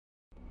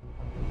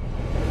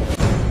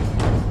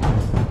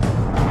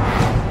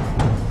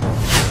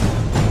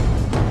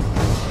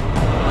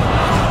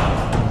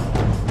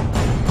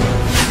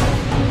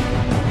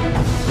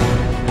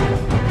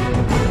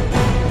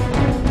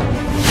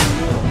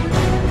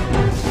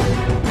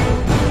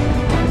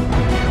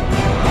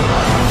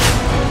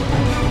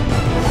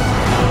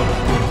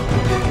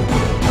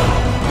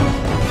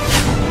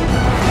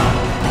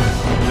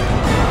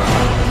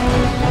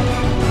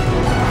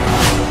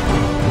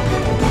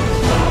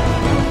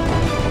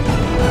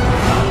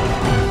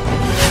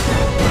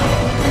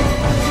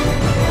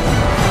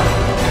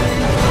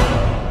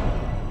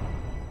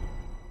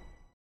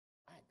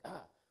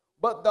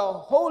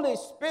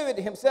Holy Spirit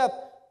himself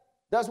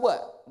does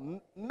what?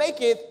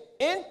 Maketh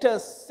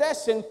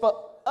intercession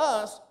for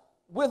us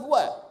with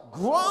what?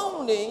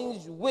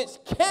 Groanings which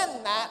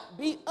cannot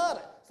be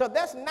uttered. So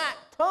that's not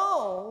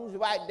tongues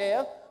right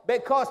there,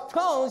 because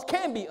tongues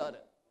can be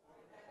uttered.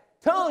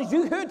 Tongues,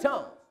 you hear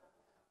tongues.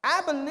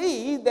 I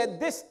believe that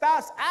this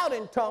starts out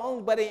in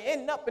tongues, but it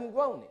ends up in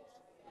groanings.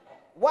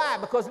 Why?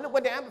 Because look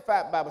what the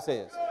Amplified Bible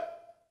says.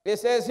 It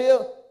says here,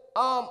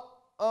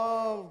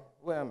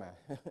 where am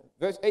I?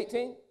 Verse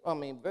 18,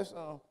 verse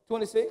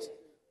 26.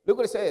 Look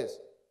what it says.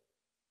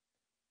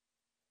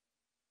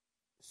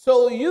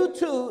 So you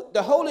too,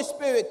 the Holy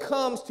Spirit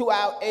comes to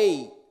our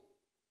aid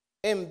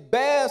and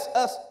bears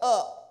us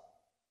up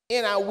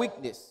in our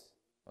weakness.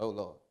 Oh,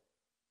 Lord.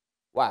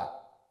 Why?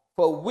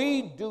 For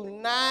we do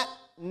not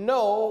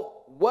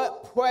know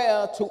what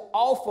prayer to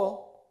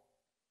offer,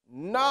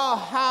 nor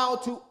how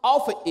to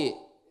offer it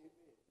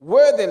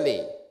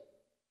worthily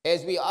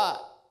as we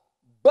ought.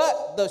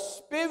 But the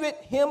Spirit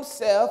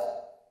himself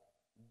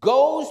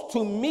goes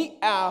to meet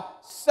our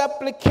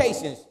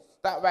supplications.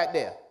 Stop right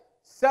there.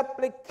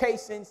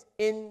 Supplications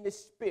in the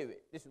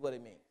Spirit. This is what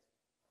it means.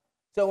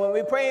 So when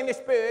we pray in the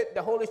Spirit,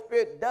 the Holy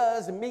Spirit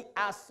does meet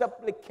our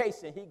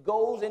supplication. He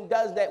goes and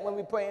does that when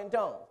we pray in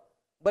tongues.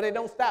 But it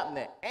don't stop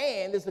there.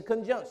 And it's a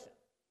conjunction.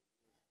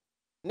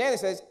 And then it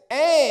says,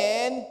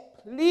 and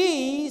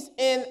please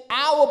in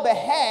our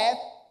behalf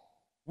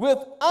with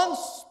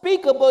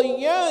unspeakable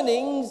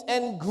yearnings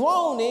and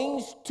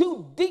groanings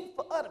too deep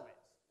for utterance.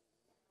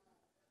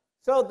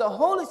 So the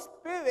Holy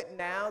Spirit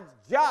now's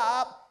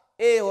job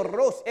is,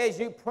 as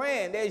you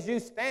praying, as you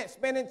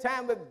spending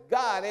time with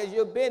God, as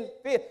you've been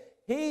filled,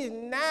 he's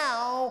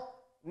now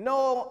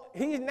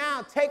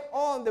take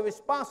on the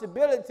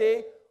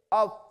responsibility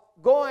of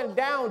going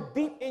down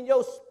deep in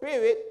your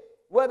spirit,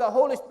 where the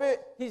Holy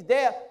Spirit, he's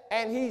there,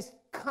 and he's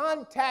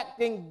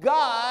contacting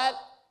God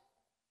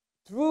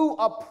through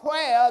a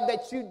prayer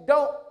that you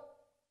don't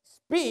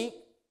speak,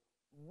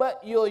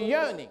 but you're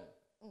yearning.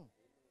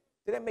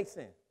 Did that make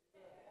sense?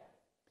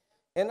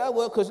 In other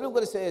words, because look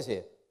what it says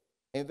here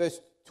in verse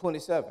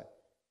 27.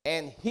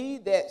 And he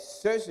that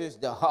searches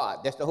the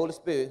heart, that's the Holy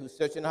Spirit who's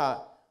searching the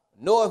heart,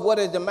 knoweth what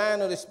is the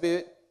mind of the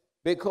Spirit,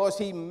 because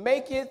he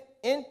maketh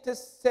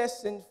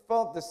intercession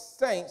for the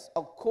saints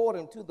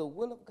according to the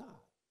will of God.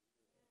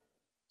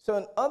 So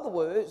in other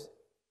words,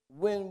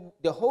 when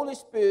the Holy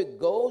Spirit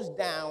goes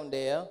down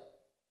there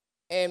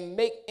and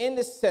make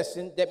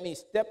intercession, that means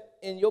step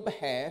in your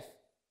behalf,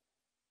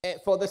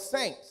 and for the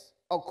saints,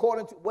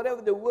 according to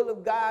whatever the will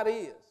of God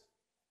is.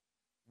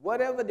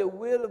 Whatever the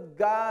will of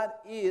God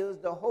is,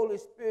 the Holy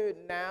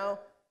Spirit now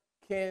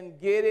can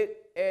get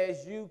it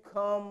as you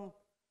come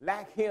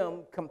like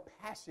him,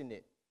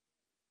 compassionate.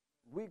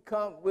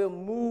 We're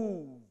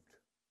moved.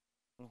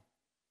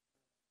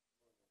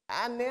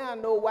 I now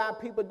know why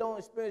people don't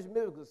experience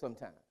miracles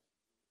sometimes.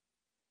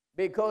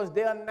 Because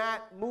they're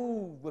not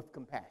moved with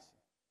compassion.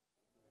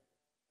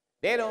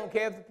 They don't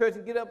care if the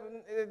person get up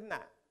or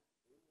not.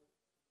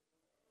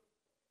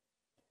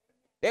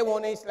 They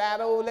won't even slide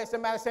over, let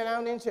somebody sit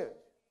down in church.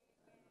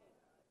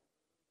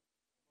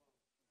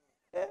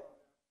 Yeah.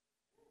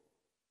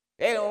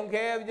 They don't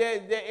care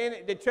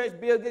if the church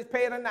bill gets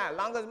paid or not, as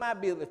long as my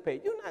bill is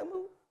paid. You're not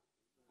moved.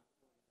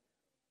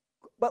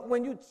 But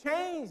when you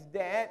change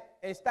that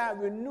and start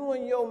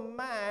renewing your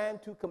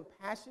mind to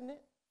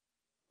compassionate,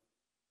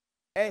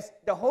 and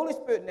the Holy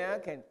Spirit now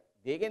can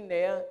dig in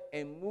there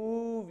and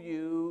move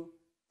you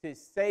to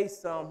say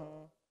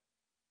something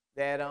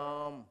that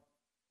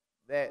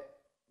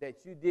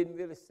that you didn't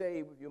really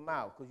say with your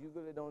mouth, because you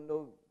really don't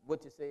know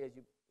what to say as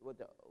you what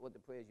the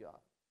prayers you are.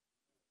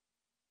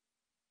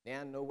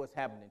 Now I know what's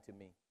happening to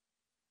me.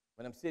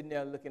 When I'm sitting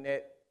there looking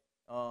at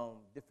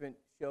different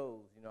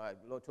shows, you know,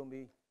 the Lord told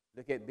me,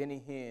 look at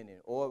Benny Hinn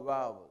and Oral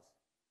Roberts.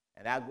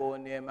 And I go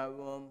in there in my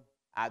room,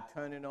 I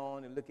turn it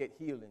on and look at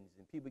healings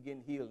and people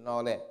getting healed and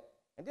all that.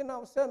 And then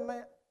all of a sudden,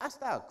 man, I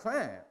start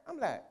crying. I'm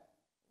like,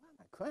 why am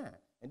I crying?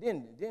 And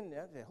then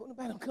I said, oh,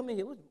 nobody don't come in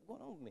here. What's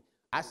going on with me?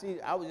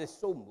 I was just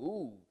so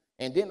moved.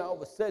 And then all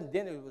of a sudden,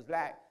 then it was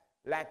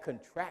like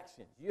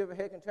contractions. You ever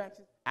heard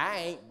contractions? I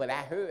ain't, but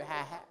I heard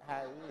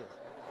how it is.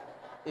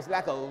 It's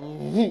like a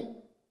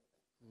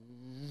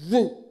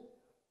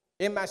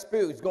in my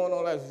spirit, it's going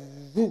on like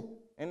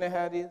isn't that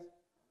how it is?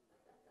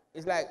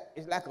 It's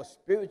like a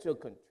spiritual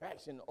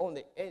contraction on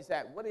the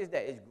inside. What is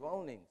that? It's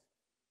groanings.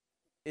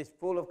 It's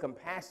full of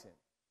compassion.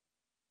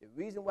 The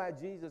reason why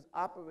Jesus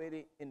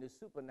operated in the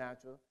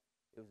supernatural,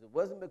 it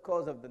wasn't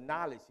because of the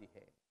knowledge he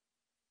had.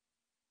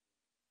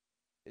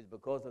 It's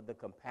because of the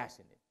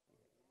compassion.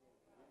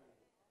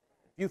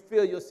 If you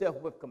fill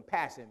yourself with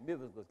compassion,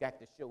 miracles got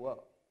to show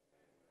up.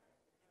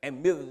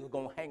 And miracles are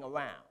going to hang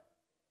around.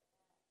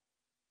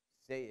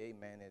 Say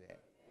amen to that.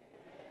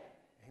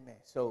 Amen.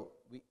 So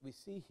we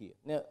see here.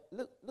 Now,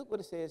 look what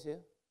it says here.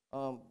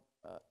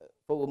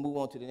 Before we move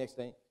on to the next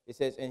thing. It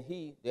says, and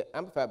he, the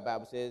Amplified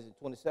Bible says, in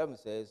 27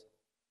 says,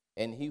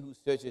 and he who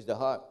searches the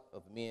heart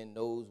of men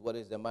knows what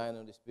is the mind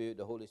of the Spirit,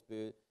 the Holy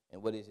Spirit,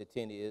 and what his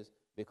intent is,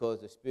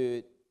 because the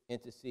Spirit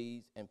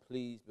intercedes and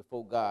pleads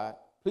before God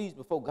pleads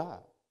before God.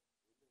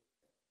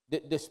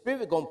 The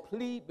Spirit going to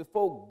plead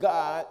before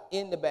God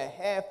in the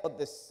behalf of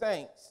the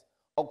saints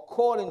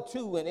according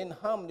to and in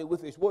harmony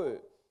with his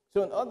word.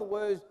 So in other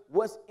words,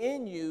 what's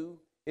in you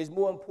is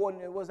more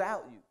important than what's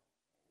out you.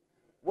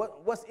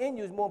 What's in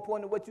you is more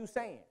important than what you're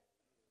saying.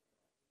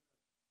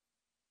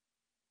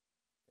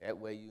 That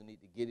way you need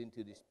to get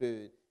into the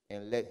Spirit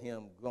and let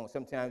him grow.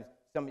 Sometimes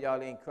some of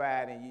y'all ain't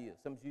cried in years.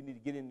 Some of you need to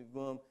get in the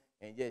room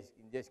and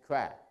just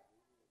cry.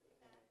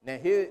 Now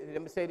here,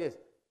 let me say this,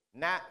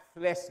 not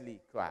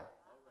fleshly cry.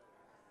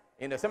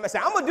 You know, somebody say,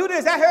 I'm going to do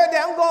this. I heard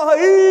that. I'm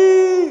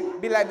going to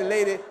be like the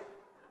lady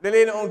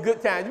on Good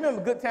Times. You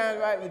remember Good Times,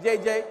 right, with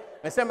JJ?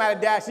 When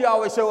somebody died, she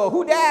always show up.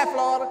 Who died,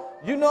 Florida?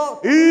 You know?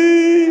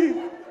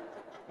 You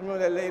remember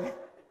that lady?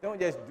 Don't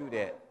just do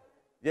that.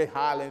 Just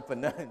hollering for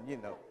nothing, you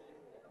know.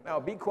 No,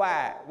 be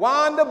quiet.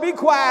 Wanda, be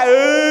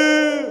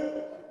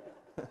quiet.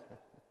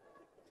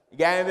 You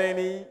got anything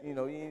to eat? You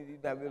know, you're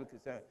not really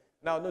concerned.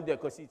 No,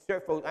 because see,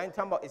 church folks, I ain't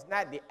talking about, it's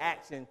not the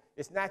action,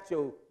 it's not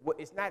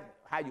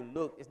how you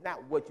look, it's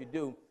not what you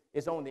do,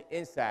 it's on the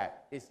inside.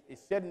 It's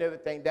shutting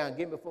everything down,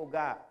 getting before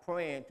God,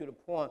 praying to the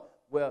point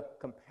where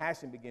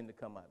compassion begins to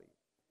come out of you.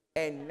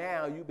 And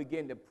now you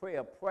begin to pray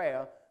a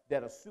prayer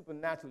that'll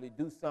supernaturally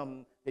do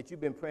something that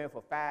you've been praying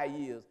for 5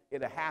 years.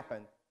 It'll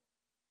happen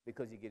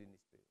because you get in the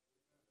Spirit.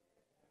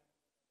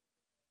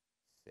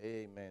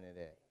 Say amen to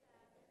that.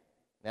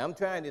 Now, I'm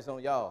trying this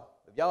on y'all.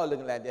 If y'all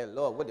looking like that,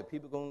 Lord, what the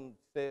people going to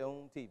say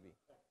on TV?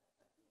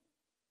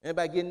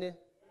 Anybody getting this?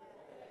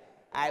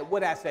 All right,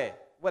 what I say?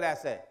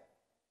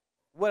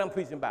 What I'm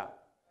preaching about?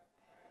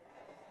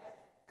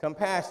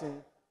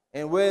 Compassion.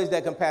 And where is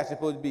that compassion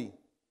supposed to be?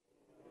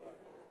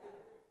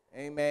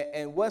 Amen.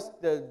 And what's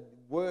the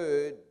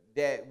word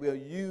that we're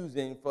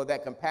using for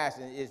that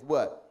compassion is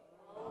what?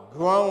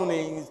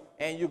 Groanings.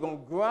 And you're going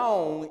to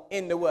groan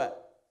in the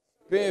what?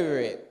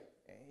 Spirit.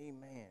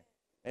 Amen.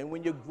 And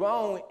when you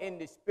groan in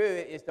the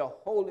Spirit, it's the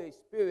Holy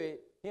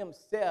Spirit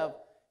himself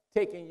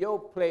taking your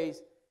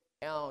place,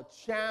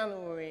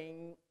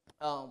 channeling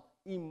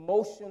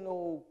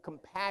emotional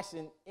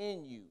compassion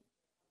in you.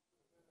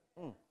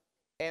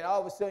 And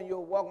all of a sudden, you're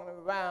walking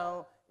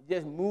around,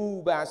 just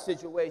moved by a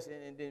situation,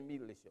 and then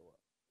immediately show up.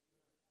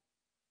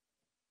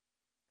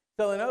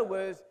 So in other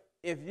words,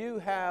 if you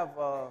have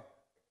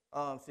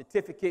a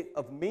certificate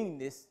of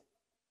meanness,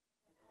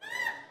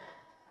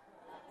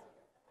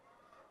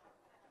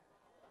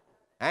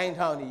 I ain't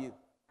talking to you.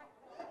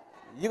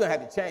 You're going to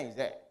have to change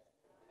that.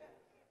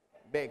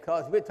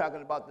 Because we're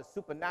talking about the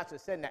supernatural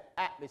setting the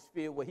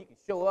atmosphere where he can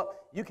show up.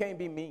 You can't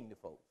be mean to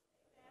folks.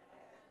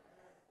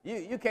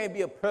 You can't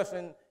be a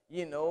person,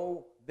 you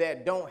know,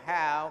 that don't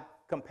have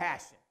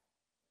compassion.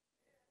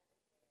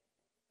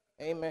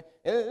 Amen.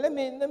 And let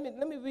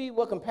me read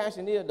what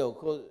compassion is, though,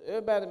 because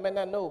everybody may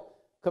not know.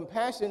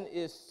 Compassion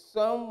is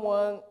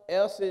someone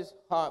else's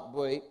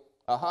heartbreak,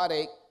 a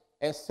heartache,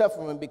 and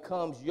suffering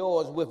becomes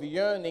yours with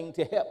yearning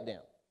to help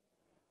them.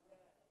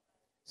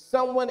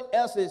 Someone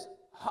else's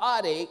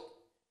heartache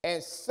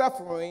and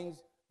sufferings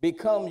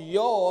become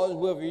yours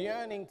with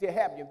yearning to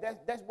help you.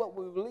 That's what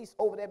we released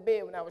over that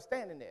bed when I was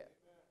standing there.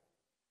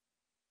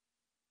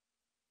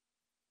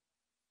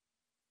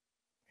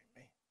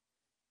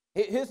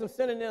 Here's some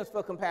synonyms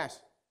for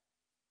compassion.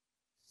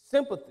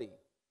 Sympathy,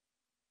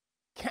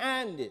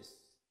 kindness,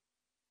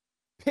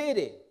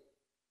 pity,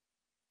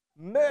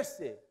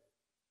 mercy,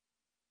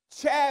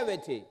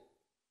 charity,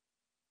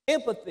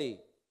 empathy.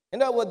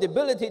 In other words, the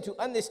ability to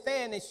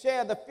understand and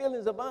share the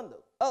feelings of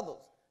others.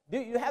 Do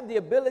you have the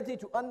ability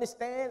to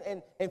understand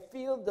and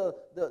feel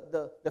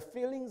the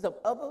feelings of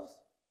others?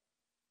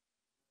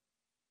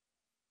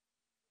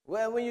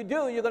 Well, when you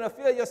do, you're going to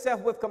fill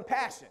yourself with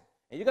compassion.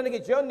 And you're going to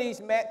get your needs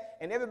met,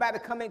 and everybody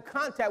come in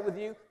contact with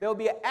you, there will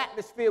be an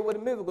atmosphere where the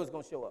miracle is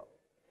going to show up.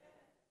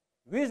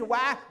 The reason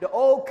why the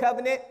old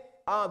covenant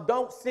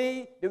don't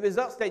see the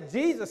results that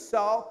Jesus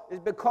saw is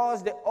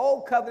because the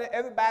old covenant,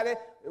 everybody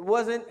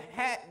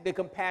had the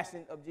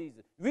compassion of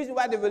Jesus. The reason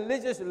why the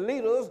religious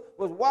leaders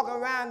was walking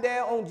around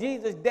there on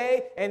Jesus'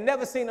 day and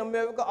never seen a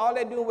miracle, all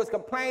they doing was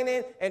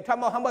complaining and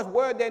talking about how much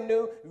word they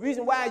knew. The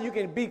reason why you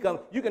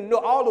can know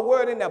all the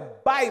word in the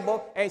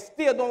Bible and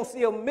still don't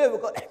see a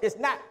miracle, it's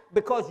not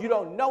because you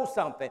don't know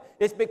something.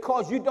 It's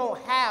because you don't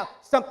have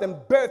something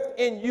birthed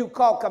in you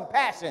called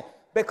compassion,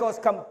 because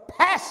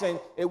compassion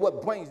is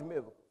what brings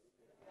miracles.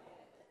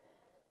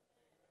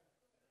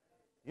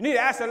 You need to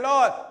ask the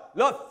Lord,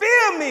 Lord,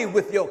 fill me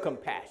with your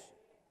compassion.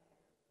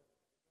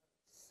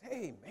 Say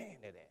amen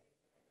to that.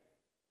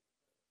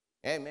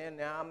 Amen.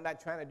 Now, I'm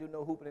not trying to do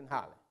no hooping and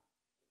hollering.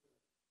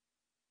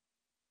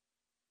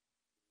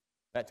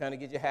 Not trying to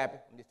get you happy.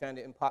 I'm just trying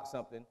to impart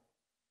something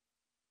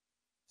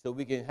so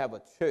we can have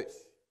a church.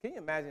 Can you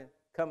imagine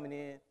coming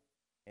in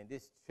and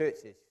this church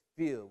is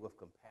filled with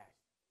compassion?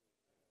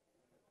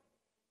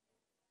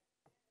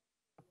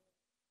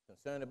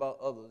 Concerned about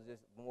others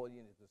just more than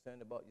you're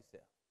concerned about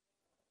yourself.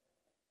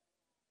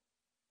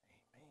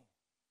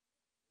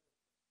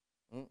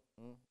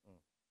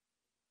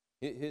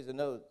 Here's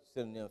another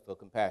synonym for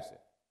compassion.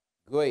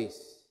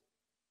 Grace,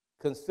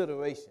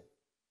 consideration,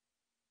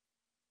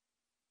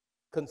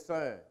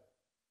 concerned?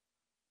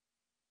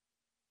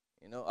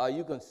 You know, are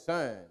you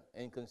concerned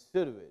and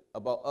considerate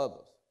about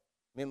others?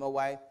 Me and my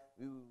wife,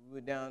 we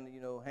were down,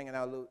 you know, hanging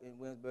out a little in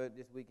Williamsburg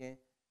this weekend,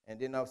 and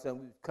then all of a sudden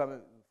we was coming,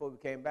 before we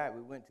came back,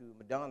 we went to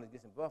McDonald's to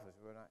get some breakfast,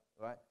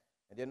 right?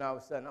 And then all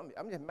of a sudden,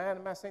 I'm just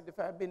minding my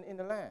sanctified business in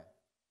the line.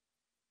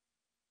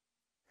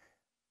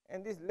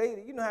 And this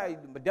lady, you know how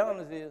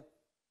McDonald's is,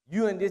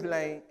 you in this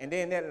lane, and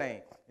they in that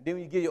lane. And then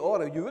when you get your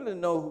order, you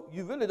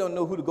really don't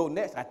know who to go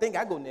next. I think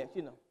I go next,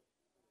 you know.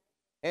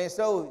 And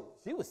so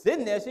she was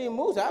sitting there, she didn't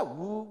move, so I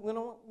went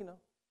on, you know.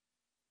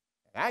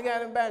 And I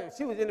got in the back,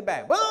 she was in the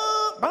back. Boom,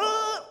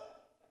 boom,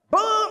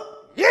 boom.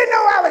 You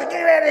know I was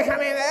getting ready to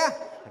come in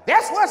there.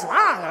 That's what's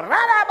wrong.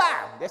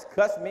 Right. Just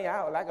cussed me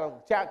out like a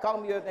child,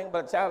 called me everything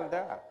but a child of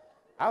God.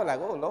 I was like,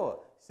 oh, Lord.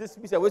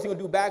 Sister said, what you going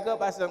to do, back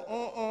up? I said,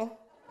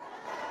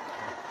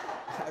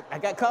 I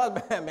got called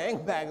back, man. I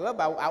ain't back up.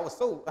 I was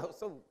so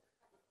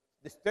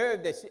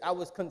disturbed that I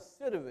was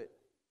considerate.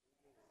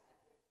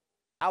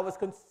 I was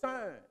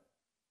concerned.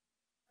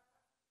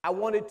 I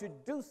wanted to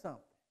do something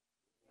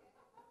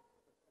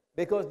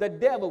because the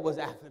devil was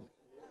after me.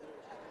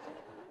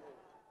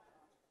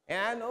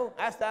 And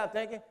I started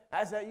thinking,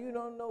 I said, you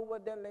don't know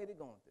what that lady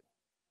going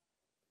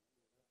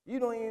through. You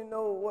don't even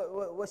know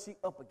what she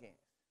up against.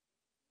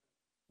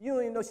 You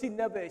don't even know she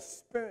never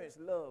experienced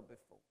love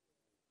before.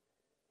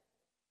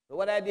 So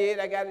what I did,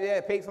 I got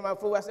there, paid for my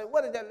food. I said,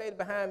 what is that lady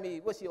behind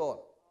me? What she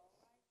order?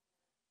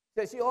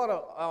 She said she ordered,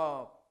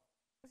 what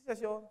she said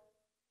she ordered?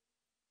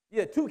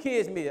 Yeah, 2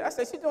 kids meal. I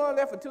said, she doing all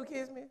that for 2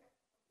 kids meal?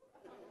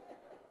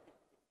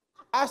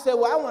 I said,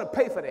 well, I want to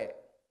pay for that.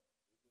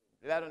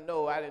 Let her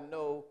know I didn't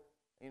know.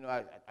 You know,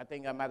 I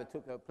think I might have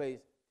took her place,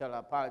 tell her I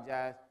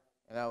apologize,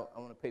 and I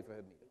want to pay for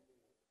her meal.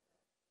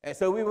 And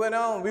so we went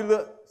on, we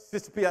looked,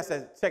 Sister P, I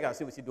said, check out,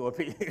 see what she doing,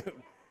 P.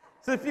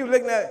 Sister P was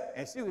looking at her,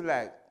 and she was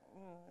like,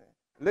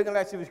 looking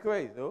like she was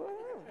crazy.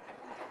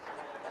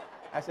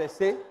 I said,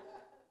 see?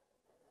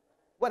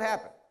 What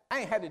happened? I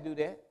ain't had to do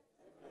that.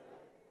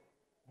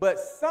 But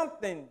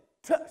something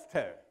touched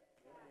her.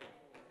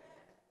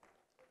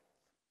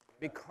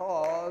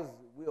 Because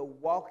we're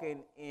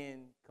walking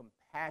in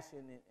compassion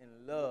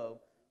and love,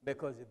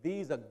 because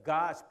these are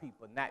God's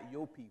people, not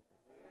your people.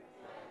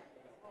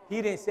 He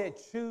didn't say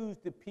choose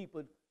the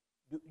people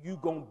you're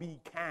going to be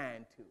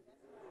kind to.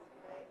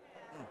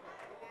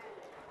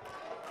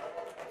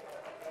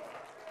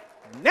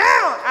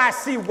 Now I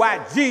see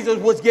why Jesus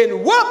was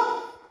getting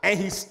whooped, and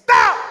he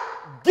stopped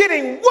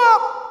getting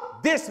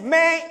whooped. This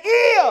man's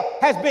ear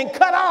has been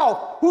cut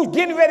off, who's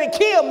getting ready to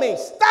kill me.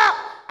 Stop.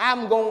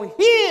 I'm going to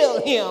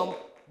heal him,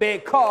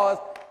 because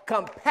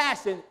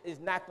compassion is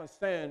not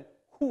concerned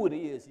who it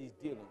is he's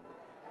dealing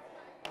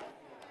with.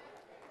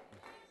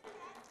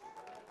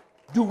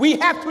 Do we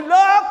have to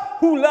love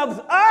who loves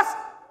us?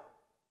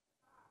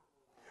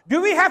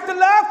 Do we have to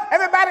love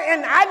everybody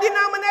in our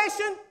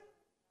denomination?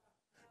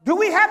 Do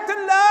we have to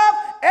love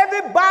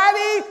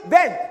everybody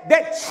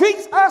that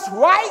treats us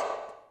right?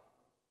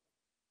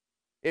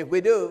 If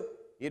we do,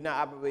 you're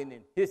not operating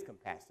in his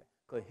compassion.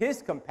 Because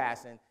his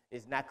compassion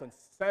is not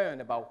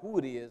concerned about who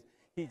it is.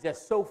 He's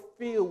just so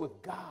filled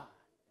with God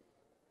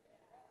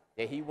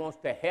that he wants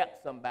to help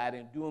somebody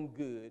and do them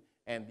good,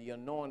 and the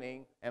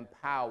anointing and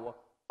power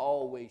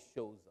always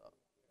shows up.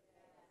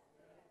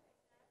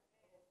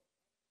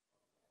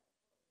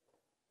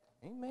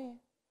 Amen.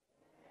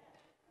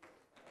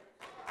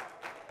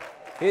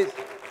 Here's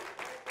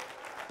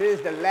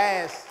the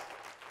last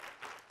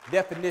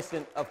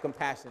definition of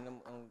compassion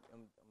I'm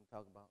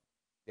talking about.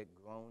 That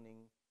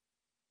groaning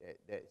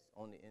that's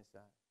on the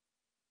inside.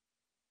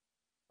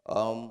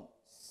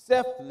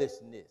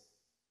 Selflessness.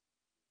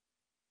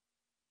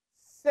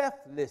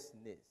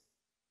 Selflessness.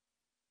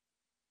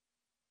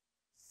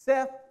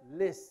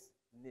 Selflessness.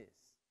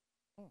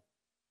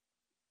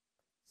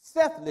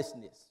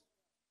 Selflessness.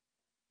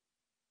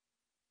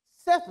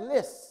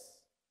 Selfless.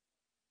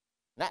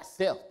 Not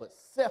self, but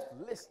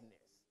selflessness.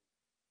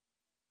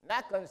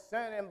 Not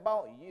concerning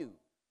about you.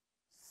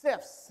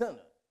 Self-centered.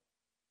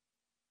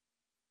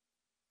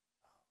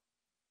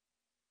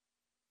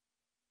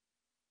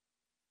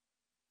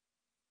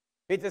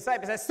 His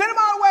disciples said, send them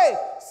all away.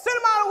 Send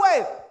them all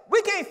away.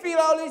 We can't feed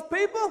all these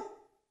people.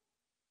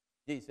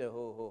 Jesus said,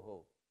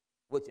 ho.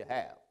 What you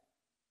have?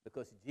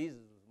 Because Jesus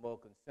was more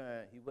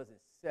concerned. He wasn't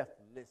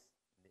selflessness.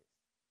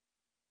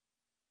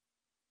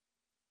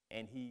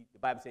 And the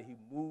Bible said he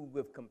moved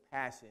with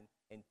compassion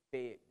and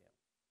fed them.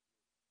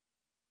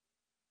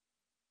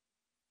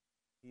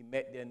 He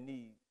met their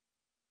needs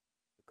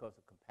because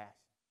of compassion.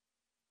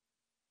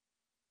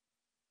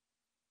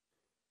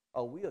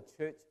 Are we a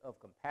church of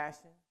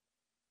compassion?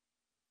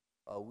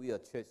 Or are we a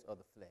church of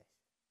the flesh?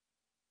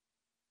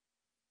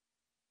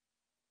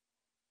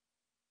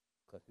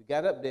 Because we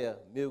got up there,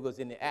 miracles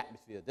in the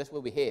atmosphere. That's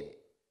where we headed.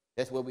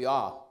 That's where we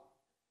are.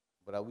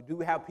 But do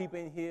we have people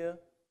in here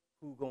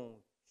who going to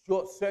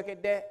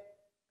short-circuit that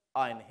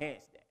or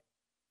enhance that?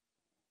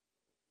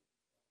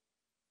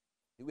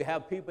 Do we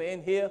have people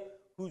in here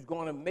who's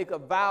going to make a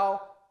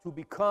vow to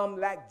become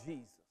like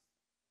Jesus?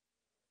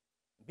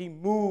 Be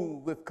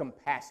moved with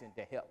compassion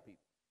to help people.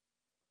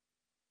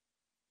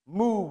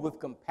 Move with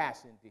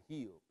compassion to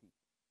heal people.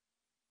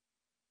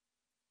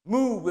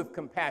 Move with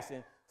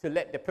compassion to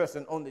let the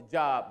person on the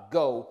job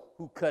go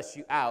who cussed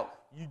you out.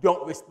 You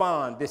don't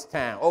respond this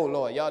time. Oh,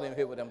 Lord, y'all didn't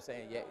hear what I'm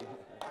saying yet.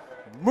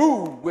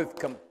 Move with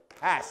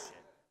compassion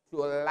to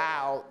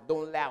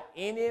don't allow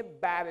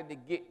anybody to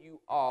get you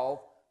off,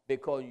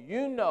 because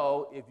you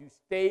know if you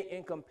stay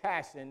in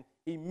compassion,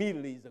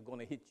 immediately are going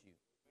to hit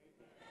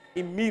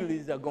you.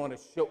 Immediately are going to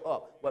show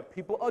up. What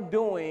people are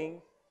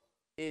doing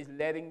is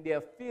letting their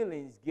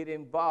feelings get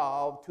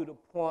involved to the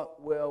point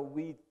where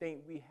we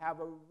think we have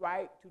a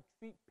right to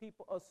treat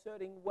people a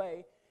certain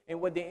way.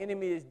 And what the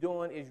enemy is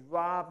doing is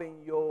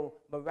robbing your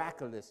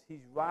miraculous.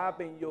 He's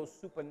robbing your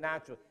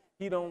supernatural.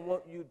 He don't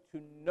want you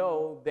to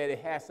know that it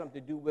has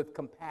something to do with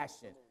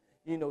compassion,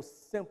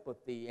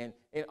 sympathy, and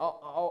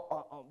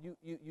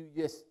you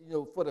just,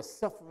 for the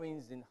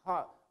sufferings and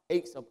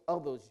heartaches of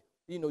others.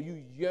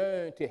 You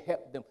yearn to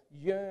help them,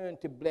 yearn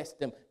to bless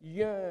them,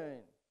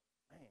 yearn.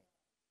 Man.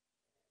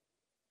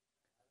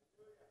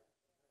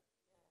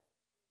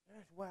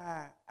 That's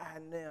why I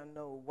now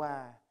know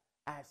why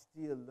I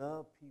still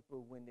love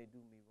people when they do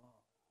me wrong.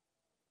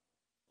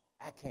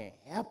 I can't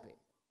help it.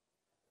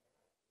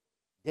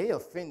 They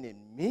offended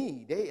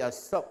me. They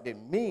assaulted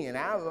me, and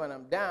I run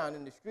them down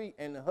in the street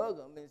and hug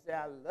them and say,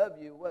 I love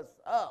you. What's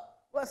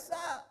up? What's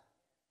up?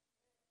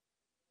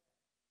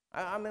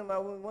 I remember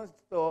one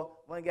store,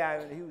 one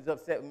guy, he was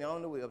upset with me. I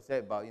don't know what he was upset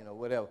about,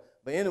 whatever.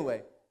 But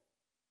anyway,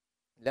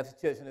 left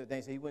the church and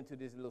everything, so he went to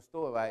this little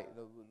store, right?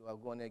 I was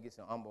going there to get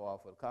some umber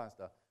off for the car and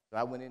stuff. So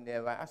I went in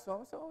there, right? I saw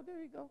him, I said, oh, there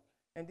you go.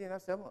 And then I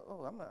said, I'm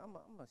going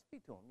to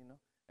speak to him,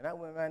 And I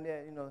went around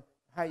there,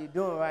 how you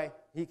doing, right?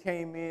 He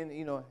came in,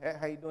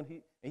 how you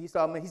doing? And he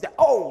saw me, he said,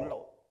 oh,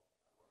 Lord.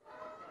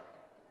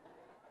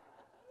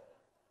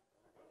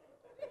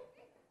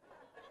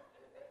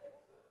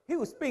 He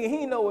was speaking, he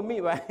didn't know with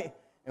me, right?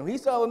 And when he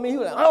saw with me, he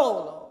was like, oh,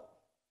 Lord.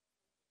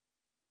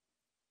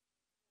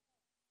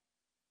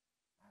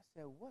 I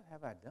said, what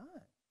have I done?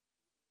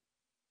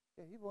 He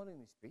said, he won't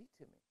even speak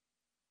to me.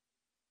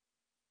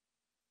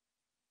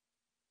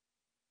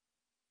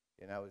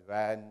 Then I was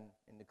riding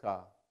in the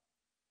car,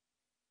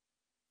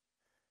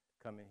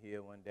 coming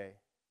here one day,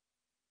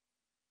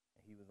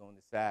 and he was on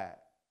the side,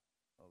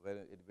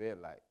 at the red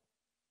light.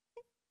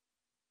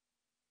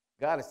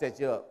 God will set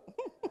you up.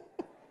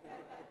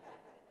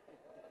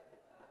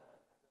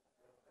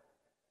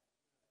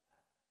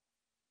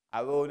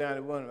 I rolled down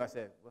the window. I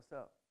said, what's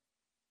up?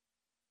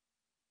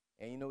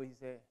 And you know what he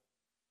said?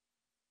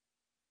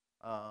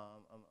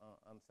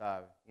 I'm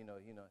sorry. Hey, man,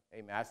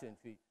 what did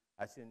he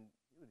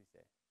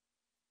say?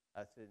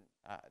 I said,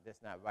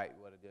 that's not right.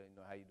 What I do,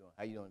 how you doing?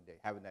 How you doing today?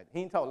 Have a nice day. He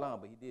didn't talk long,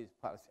 but he did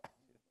apologize.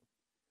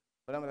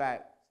 But I'm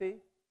like, see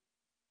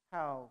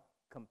how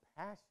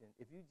compassion,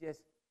 if you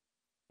just,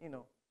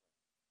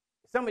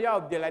 some of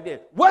y'all did like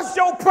this. What's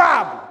your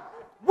problem?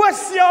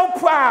 What's your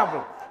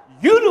problem?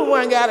 You the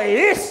one got an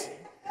issue.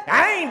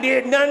 I ain't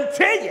did nothing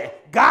to you.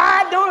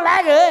 God don't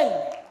like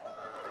ugly.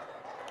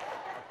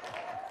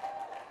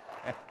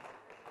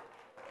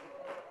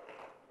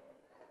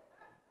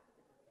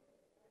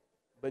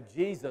 But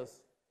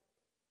Jesus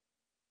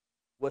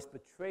was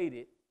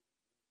betrayed,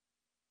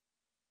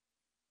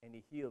 and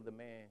he healed the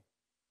man.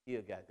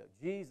 Ear got up.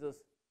 Jesus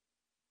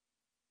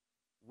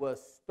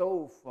was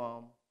stole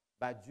from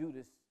by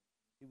Judas.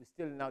 He was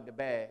stealing out the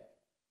bag,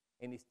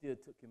 and he still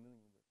took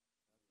communion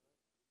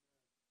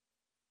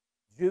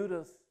with him.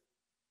 Judas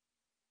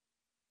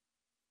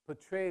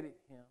betrayed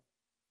him,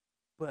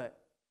 but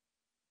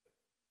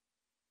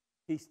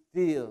he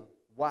still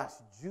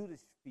washed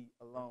Judas' feet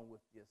along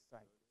with the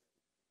disciples.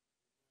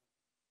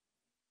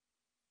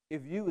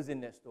 If you was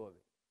in that story,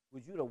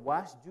 would you have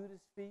washed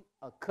Judas' feet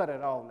or cut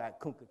it off like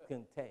Kunta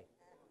Kinte?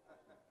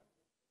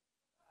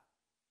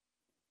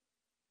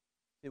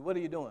 See, what are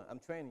you doing? I'm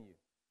training you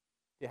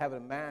to have a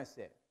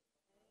mindset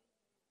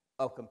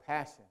of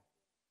compassion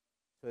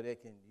so they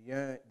can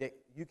yearn, that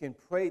you can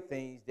pray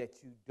things that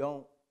you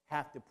don't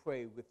have to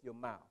pray with your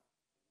mouth.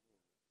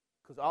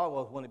 Because all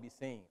of us want to be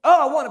seen.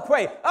 Oh, I want to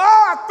pray. Oh,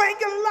 I thank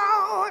you,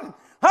 Lord.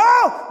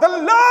 Oh, the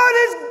Lord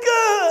is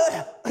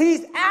good.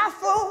 He's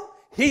Alpha.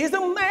 He's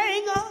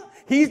Omega.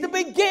 He's the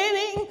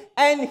beginning.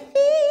 And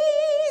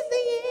he's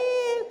the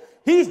end.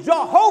 He's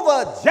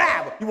Jehovah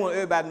Jireh. You want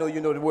everybody to know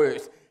you know the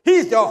words.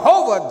 He's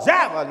Jehovah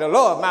Jireh, the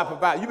Lord my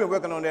provider. You've been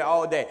working on that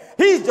all day.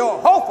 He's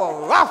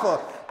Jehovah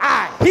Rapha,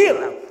 our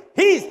healer.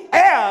 He's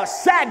El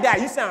Shaddai.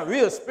 You sound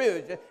real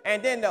spiritual.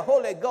 And then the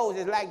Holy Ghost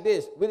is like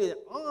this, with his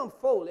arm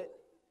folded,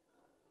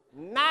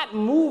 not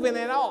moving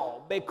at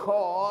all,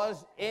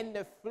 because in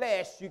the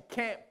flesh you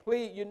can't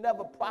plead. You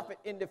never profit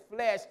in the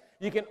flesh.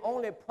 You can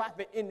only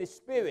profit in the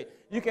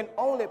spirit. You can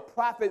only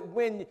profit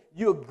when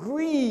you're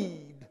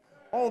grieved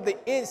on the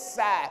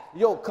inside.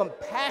 Your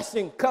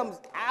compassion comes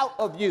out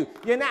of you.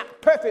 You're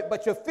not perfect,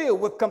 but you're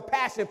filled with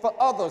compassion for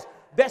others.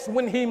 That's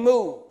when he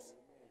moves.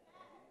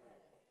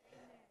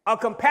 A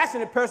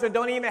compassionate person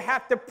don't even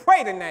have to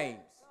pray the names.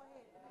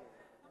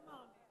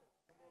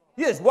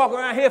 You just walk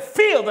around here,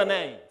 feel the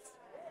names.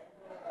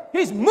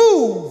 He's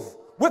moved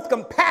with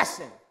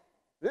compassion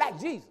like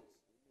Jesus.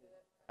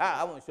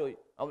 I want to show you.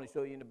 I want to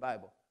show you in the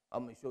Bible.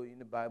 I'm going to show you in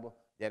the Bible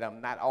that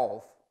I'm not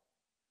off.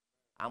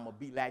 I'm going to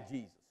be like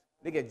Jesus.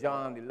 Look at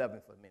John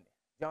 11 for a minute.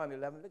 John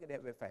 11, look at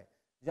that real fast.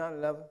 John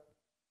 11,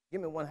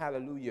 give me one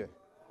hallelujah.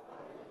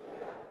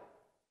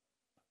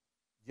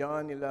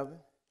 John 11,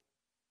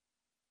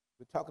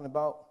 we're talking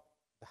about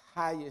the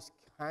highest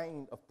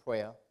kind of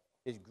prayer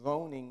is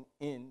groaning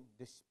in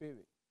the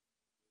Spirit.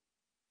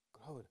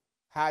 Glory.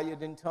 Higher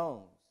than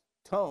tongues.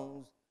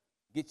 Tongues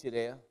get you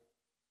there.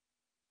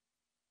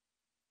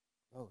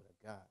 Glory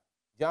to God.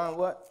 John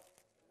what?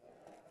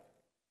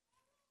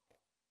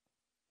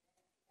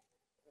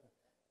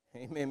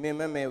 Amen. Me and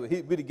my man,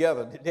 we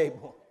together today,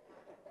 boy.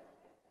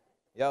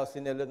 Y'all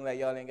sitting there looking like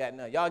y'all ain't got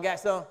nothing. Y'all got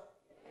some?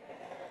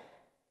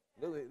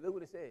 Look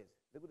what it says.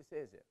 Look what it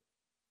says there.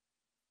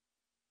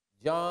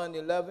 John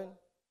 11.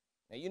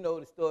 Now, you know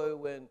the story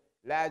when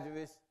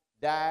Lazarus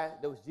died.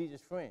 That was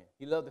Jesus' friend.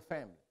 He loved the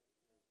family.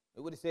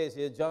 Look what it says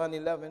here. John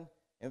 11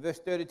 and verse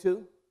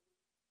 32.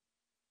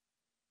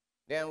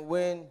 Then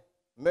when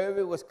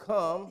Mary was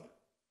come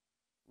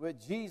where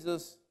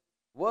Jesus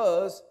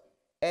was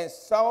and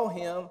saw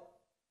him,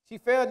 she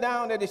fell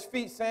down at his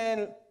feet,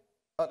 saying,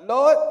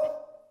 Lord,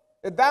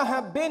 if thou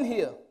had been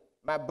here,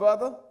 my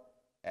brother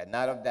had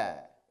not have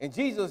died. And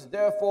Jesus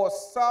therefore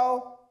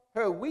saw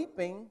her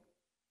weeping,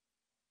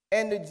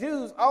 and the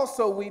Jews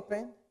also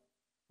weeping,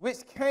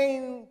 which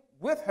came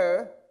with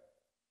her,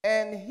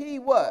 and he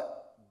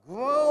what?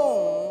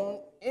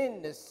 Groaned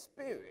in the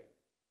spirit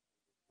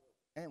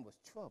and was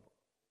troubled.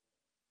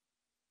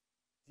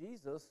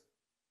 Jesus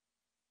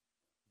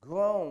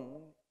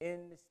groaned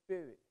in the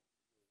spirit.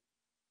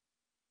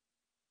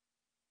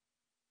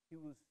 He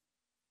was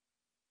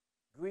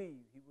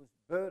grieved. He was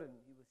burdened.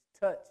 He was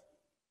touched.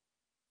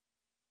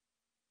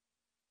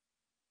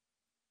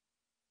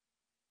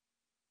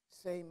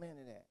 Say amen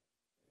to that.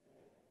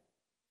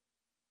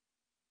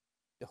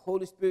 The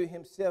Holy Spirit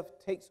himself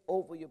takes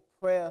over your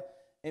prayer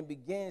and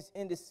begins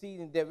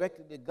interceding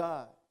directly to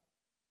God.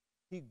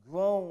 He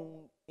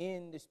groaned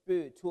in the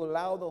Spirit to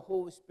allow the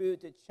Holy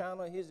Spirit to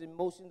channel his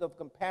emotions of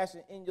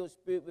compassion in your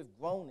spirit with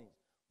groanings.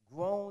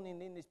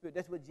 Groaning in the Spirit.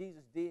 That's what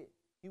Jesus did.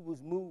 He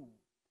was moved.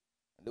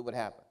 And look what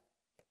happened.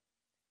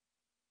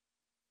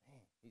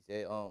 He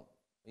said,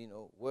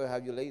 where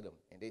have you laid him?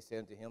 And they said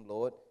unto him,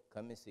 Lord,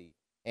 come and see.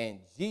 And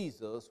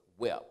Jesus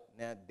wept.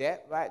 Now,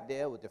 that right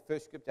there was the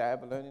first scripture I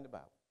ever learned in the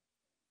Bible.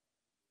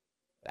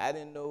 I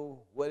didn't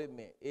know what it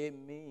meant. It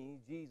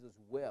means Jesus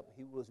wept.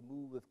 He was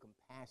moved with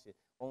compassion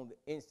on the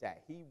inside.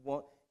 He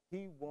was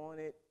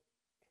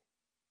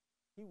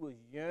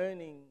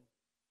yearning.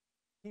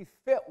 He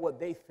felt what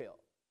they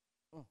felt.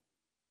 Oh,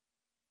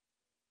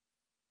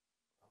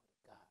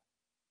 God.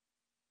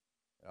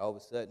 And all of a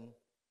sudden,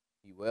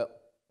 he wept.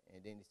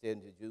 And then he said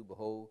unto the Jew,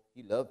 behold,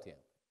 he loved him.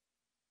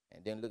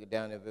 And then look it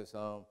down in verse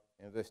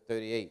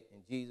 38.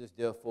 And Jesus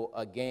therefore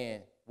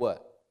again,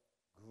 what?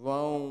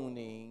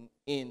 Groaning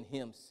in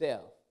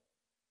himself,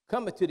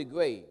 cometh to the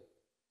grave,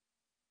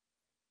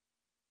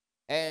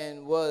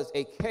 and was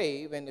a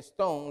cave, and the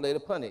stone laid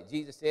upon it.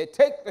 Jesus said,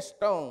 take the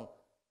stone,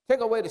 take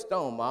away the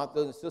stone.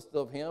 Martha, the sister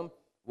of him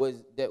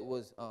that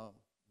was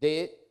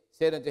dead,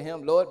 said unto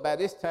him, Lord, by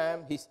this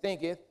time he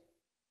stinketh,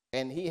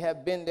 and he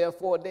have been there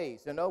 4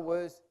 days. In other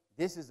words,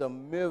 this is a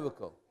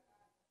miracle.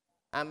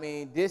 I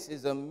mean, this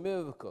is a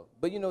miracle.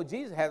 But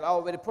Jesus has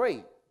already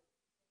prayed.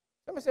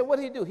 Somebody said, what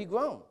did he do? He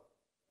groaned.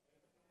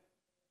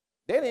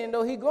 They didn't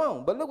know he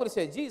groaned. But look what it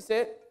said. Jesus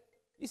said,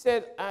 he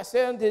said, I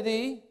said unto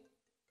thee,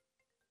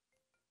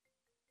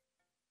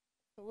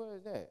 where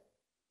is that?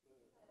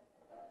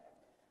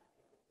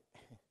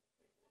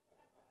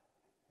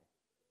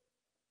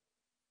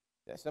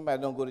 That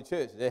somebody don't go to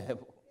church.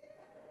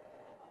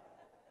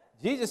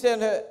 Jesus said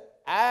unto her,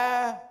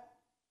 I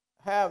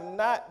have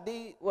not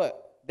thee,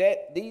 what?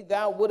 That thee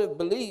thou would have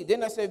believed.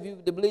 Didn't I say if you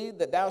would believe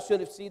that thou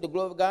shouldst see the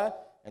glory of God?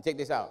 And take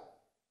this out.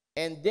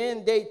 And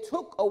then they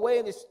took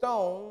away the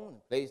stone,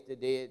 placed the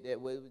dead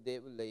that was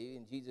dead was laid,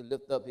 and Jesus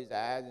lifted up his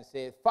eyes and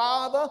said,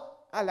 Father,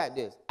 I like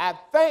this, I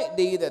thank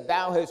thee that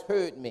thou hast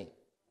heard me.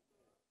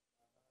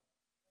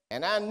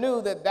 And I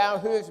knew that thou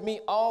hearest me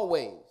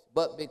always,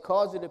 but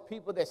because of the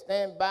people that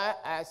stand by,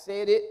 I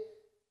said it,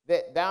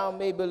 that thou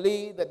may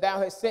believe that thou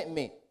hast sent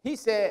me. He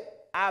said,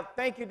 I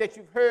thank you that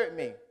you've heard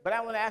me. But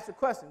I want to ask a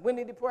question. When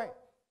did he pray?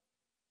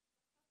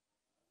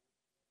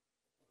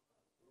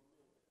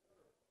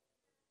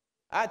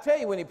 I tell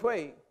you when he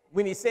prayed,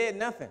 when he said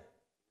nothing.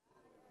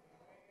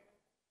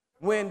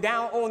 When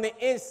down on the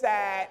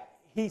inside,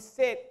 he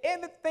said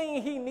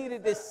everything he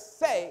needed to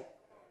say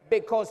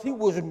because he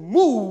was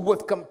moved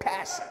with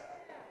compassion.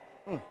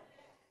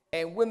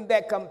 And when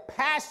that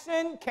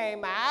compassion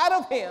came out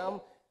of him,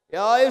 it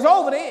was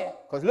over then.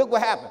 Because look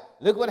what happened.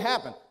 Look what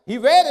happened. He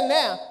read it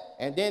now.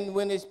 And then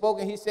when he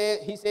spoke, he said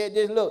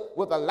this, look,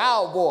 with a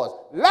loud voice,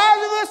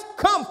 Lazarus,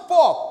 come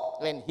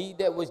forth. And he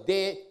that was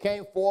dead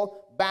came forth,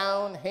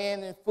 bound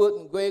hand and foot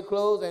in grave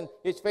clothes, and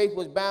his face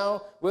was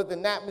bound with a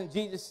napkin.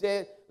 Jesus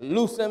said,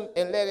 loose him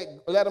and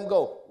let him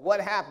go. What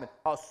happened?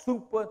 A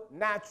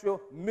supernatural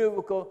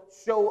miracle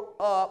showed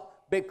up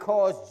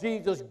because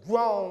Jesus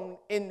groaned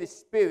in the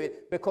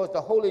spirit, because the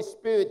Holy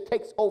Spirit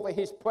takes over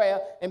his prayer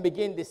and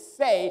begin to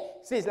say,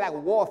 see, it's like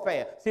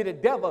warfare. See, the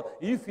devil,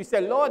 if you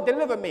say, Lord,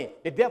 deliver me,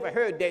 the devil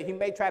heard that, he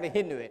may try to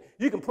hinder it.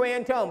 You can pray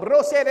in tongues.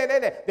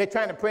 They're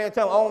trying to pray in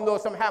tongues. I don't know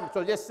if something happens,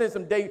 so just send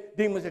some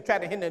demons to try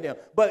to hinder them.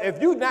 But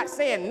if you're not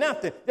saying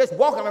nothing, just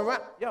walking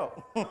around,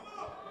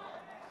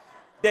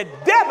 the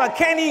devil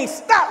can't even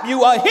stop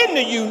you or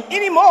hinder you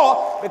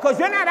anymore, because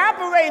you're not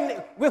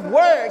operating with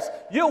words.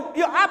 You're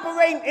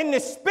operating in the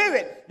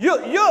spirit.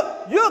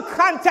 You're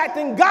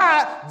contacting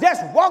God,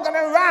 just walking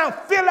around,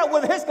 filled up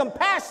with his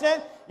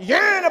compassion,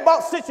 yearn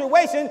about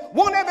situations,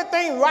 want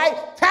everything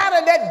right, tired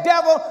of that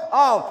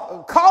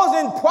devil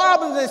causing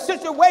problems and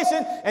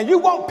situations, and you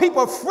want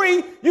people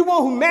free. You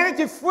want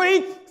humanity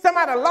free.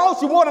 Somebody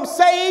lost, you want them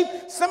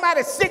saved.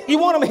 Somebody sick, you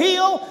want them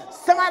healed.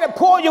 Somebody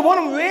poor, you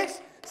want them rich.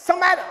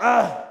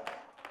 I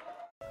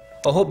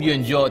hope you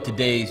enjoyed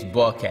today's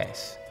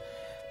broadcast.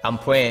 I'm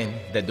praying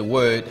that the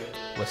word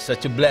was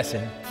such a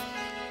blessing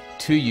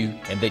to you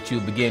and that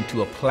you'll begin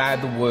to apply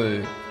the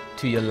word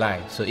to your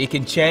life so it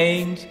can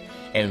change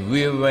and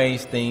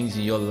rearrange things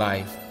in your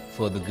life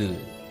for the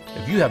good.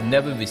 If you have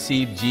never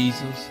received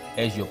Jesus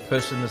as your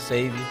personal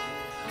Savior,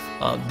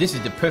 this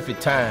is the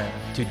perfect time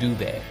to do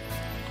that.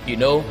 You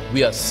know,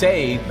 we are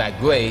saved by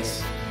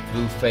grace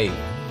through faith.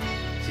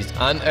 It's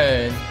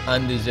unearned,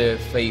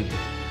 undeserved favor.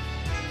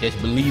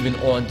 Just believing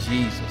on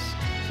Jesus.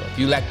 So if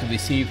you like to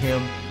receive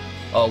him,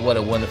 oh, what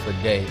a wonderful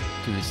day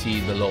to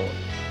receive the Lord.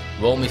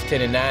 Romans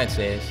 10:9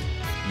 says,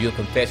 you'll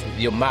confess with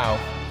your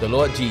mouth the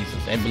Lord Jesus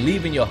and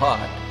believe in your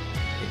heart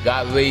that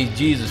God raised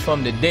Jesus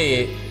from the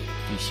dead,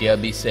 you shall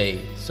be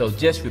saved. So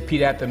just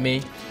repeat after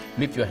me,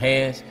 lift your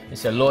hands and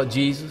say, Lord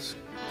Jesus,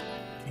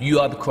 you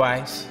are the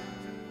Christ,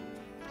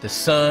 the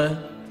Son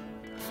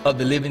of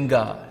the living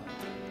God.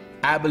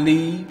 I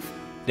believe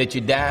that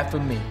you died for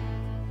me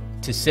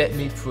to set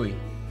me free.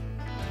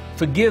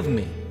 Forgive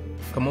me,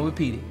 come on,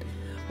 repeat it,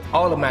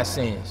 all of my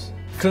sins.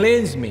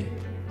 Cleanse me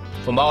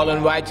from all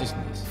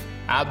unrighteousness.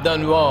 I've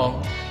done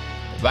wrong.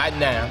 Right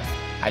now,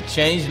 I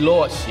change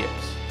lordships.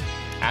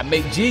 I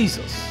make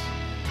Jesus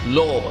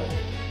Lord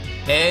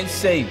and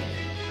Savior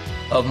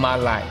of my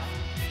life.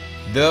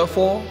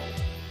 Therefore,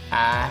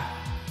 I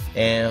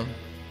am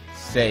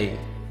saved.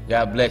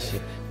 God bless you.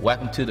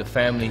 Welcome to the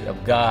family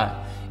of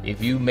God.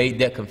 If you made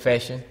that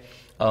confession,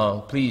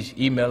 please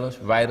email us,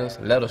 write us,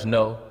 let us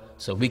know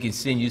so we can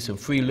send you some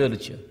free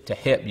literature to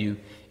help you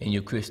in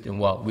your Christian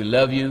walk. We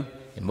love you,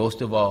 and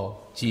most of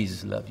all,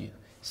 Jesus loves you.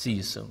 See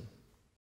you soon.